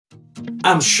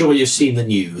I'm sure you've seen the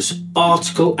news,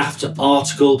 article after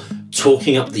article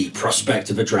talking up the prospect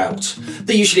of a drought.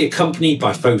 They're usually accompanied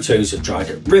by photos of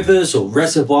dried up rivers or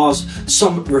reservoirs,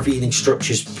 some revealing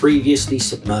structures previously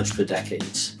submerged for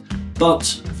decades. But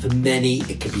for many,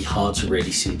 it can be hard to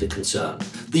really see the concern.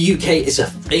 The UK is a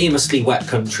famously wet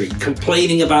country.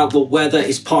 Complaining about the weather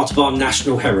is part of our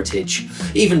national heritage.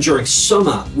 Even during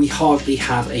summer, we hardly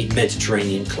have a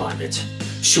Mediterranean climate.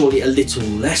 Surely a little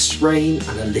less rain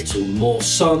and a little more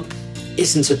sun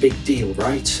isn't a big deal,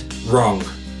 right? Wrong.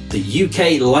 The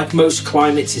UK, like most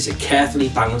climates, is a carefully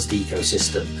balanced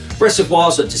ecosystem.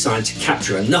 Reservoirs are designed to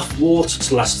capture enough water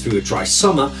to last through a dry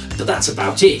summer, but that's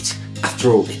about it.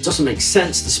 After all, it doesn't make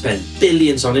sense to spend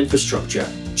billions on infrastructure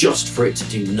just for it to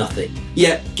do nothing.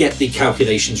 Yet, get the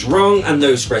calculations wrong and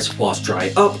those reservoirs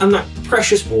dry up and that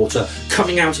precious water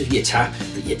coming out of your tap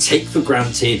that you take for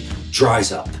granted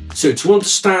dries up. So to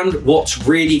understand what's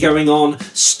really going on,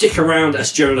 stick around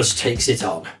as Jonas takes it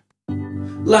on.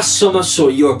 Last summer saw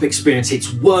Europe experience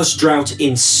its worst drought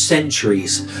in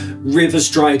centuries. Rivers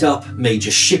dried up,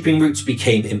 major shipping routes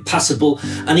became impassable,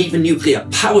 and even nuclear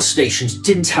power stations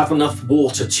didn't have enough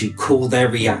water to cool their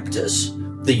reactors.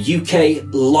 The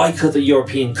UK, like other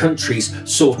European countries,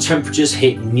 saw temperatures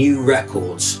hit new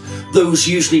records. Those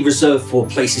usually reserved for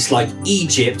places like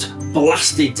Egypt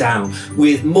blasted down,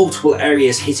 with multiple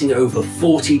areas hitting over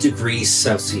 40 degrees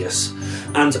Celsius.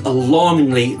 And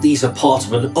alarmingly, these are part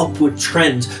of an upward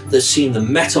trend that's seen the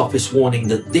Met Office warning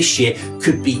that this year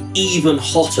could be even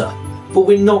hotter. But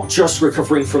we're not just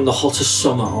recovering from the hottest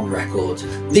summer on record.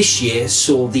 This year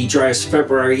saw the driest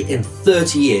February in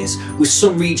 30 years, with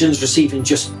some regions receiving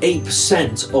just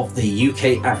 8% of the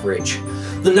UK average.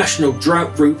 The National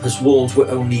Drought Group has warned we're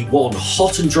only one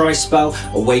hot and dry spell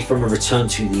away from a return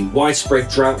to the widespread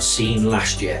drought seen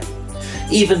last year.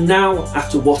 Even now,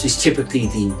 after what is typically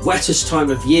the wettest time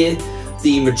of year,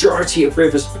 the majority of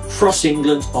rivers across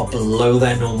England are below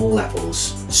their normal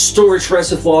levels. Storage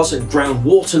reservoirs and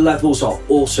groundwater levels are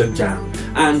also down,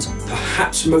 and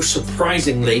perhaps most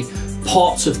surprisingly,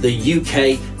 parts of the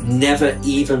UK never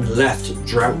even left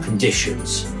drought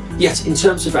conditions. Yet in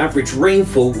terms of average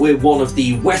rainfall, we're one of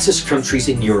the wettest countries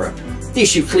in Europe. The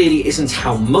issue clearly isn't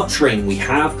how much rain we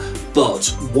have, but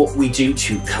what we do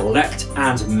to collect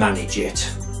and manage it.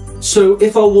 So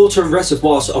if our water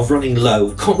reservoirs are running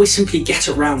low, can't we simply get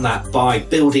around that by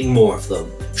building more of them?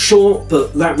 Sure,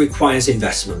 but that requires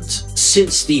investment.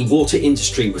 Since the water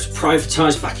industry was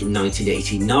privatised back in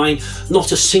 1989,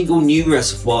 not a single new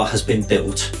reservoir has been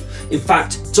built. In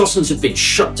fact, dozens have been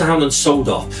shut down and sold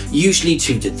off, usually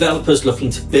to developers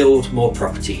looking to build more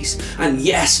properties. And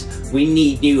yes, we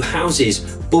need new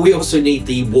houses, but we also need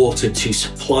the water to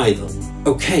supply them.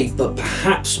 Okay, but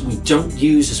perhaps we don't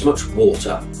use as much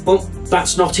water. Well,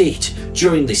 that's not it.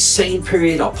 During this same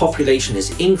period, our population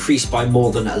has increased by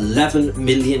more than 11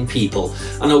 million people,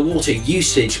 and our water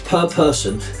usage per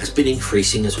person has been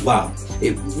increasing as well.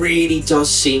 It really does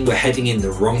seem we're heading in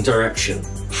the wrong direction.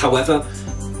 However,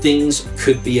 things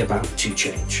could be about to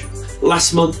change.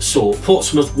 Last month saw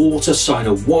Portsmouth Water sign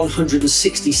a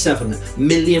 £167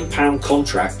 million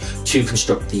contract to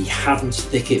construct the Haddon's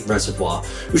Thicket Reservoir,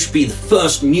 which would be the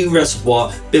first new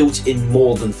reservoir built in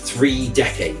more than 3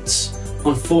 decades.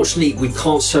 Unfortunately, we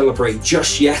can't celebrate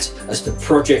just yet, as the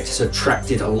project has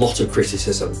attracted a lot of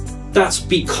criticism. That's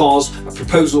because a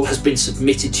proposal has been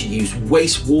submitted to use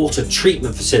wastewater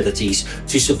treatment facilities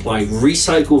to supply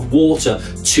recycled water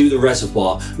to the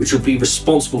reservoir, which will be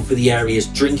responsible for the area's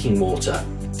drinking water.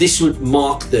 This would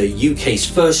mark the UK's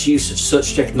first use of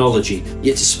such technology,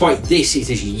 yet despite this, it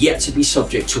is yet to be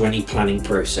subject to any planning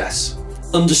process.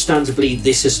 Understandably,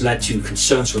 this has led to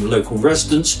concerns from local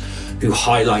residents who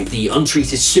highlight the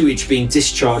untreated sewage being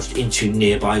discharged into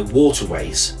nearby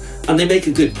waterways. And they make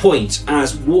a good point,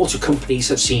 as water companies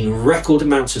have seen record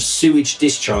amounts of sewage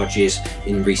discharges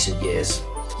in recent years.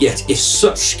 Yet if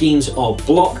such schemes are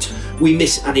blocked, we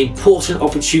miss an important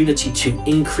opportunity to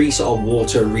increase our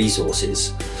water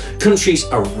resources. Countries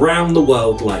around the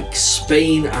world like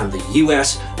Spain and the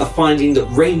US are finding that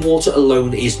rainwater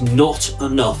alone is not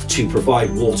enough to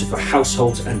provide water for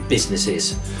households and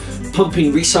businesses.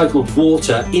 Pumping recycled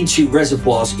water into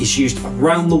reservoirs is used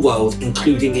around the world,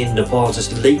 including in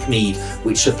Nevada's Lake Mead,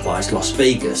 which supplies Las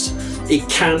Vegas. It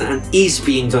can and is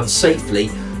being done safely,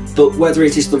 but whether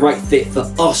it is the right fit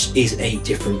for us is a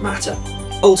different matter.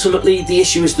 Ultimately, the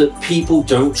issue is that people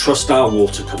don't trust our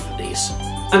water companies.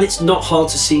 And it's not hard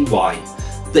to see why.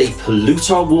 They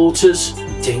pollute our waters,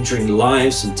 endangering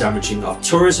lives and damaging our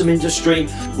tourism industry,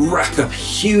 rack up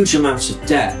huge amounts of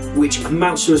debt, which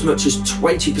amounts to as much as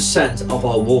 20% of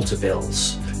our water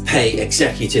bills. pay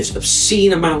executives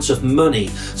obscene amounts of money,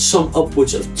 some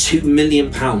upwards of £2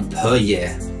 million per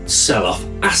year, sell off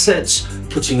assets,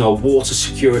 putting our water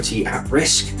security at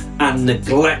risk, and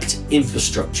neglect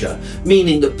infrastructure,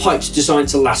 meaning that pipes designed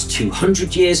to last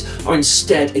 200 years are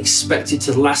instead expected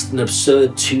to last an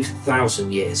absurd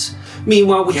 2,000 years.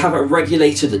 Meanwhile, we have a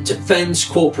regulator that defends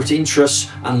corporate interests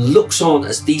and looks on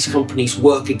as these companies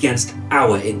work against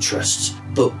our interests.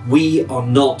 But we are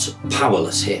not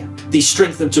powerless here. The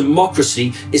strength of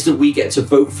democracy is that we get to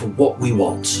vote for what we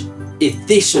want. If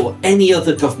this or any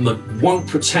other government won't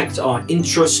protect our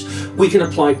interests, we can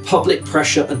apply public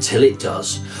pressure until it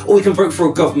does, or we can vote for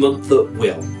a government that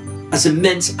will. As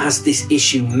immense as this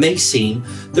issue may seem,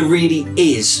 there really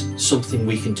is something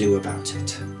we can do about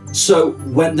it. So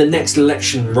when the next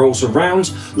election rolls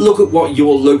around, look at what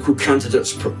your local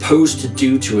candidates propose to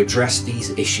do to address these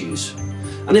issues.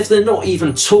 And if they're not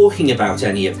even talking about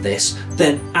any of this,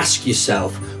 then ask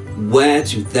yourself, where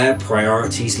do their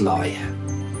priorities lie?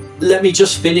 Let me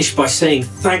just finish by saying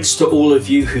thanks to all of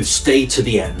you who've stayed to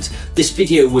the end. This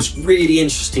video was really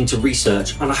interesting to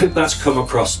research and I hope that's come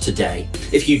across today.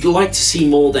 If you'd like to see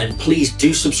more, then please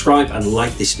do subscribe and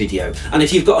like this video. And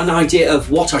if you've got an idea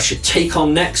of what I should take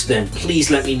on next, then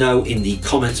please let me know in the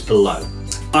comments below.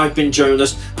 I've been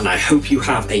Jonas and I hope you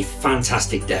have a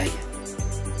fantastic day.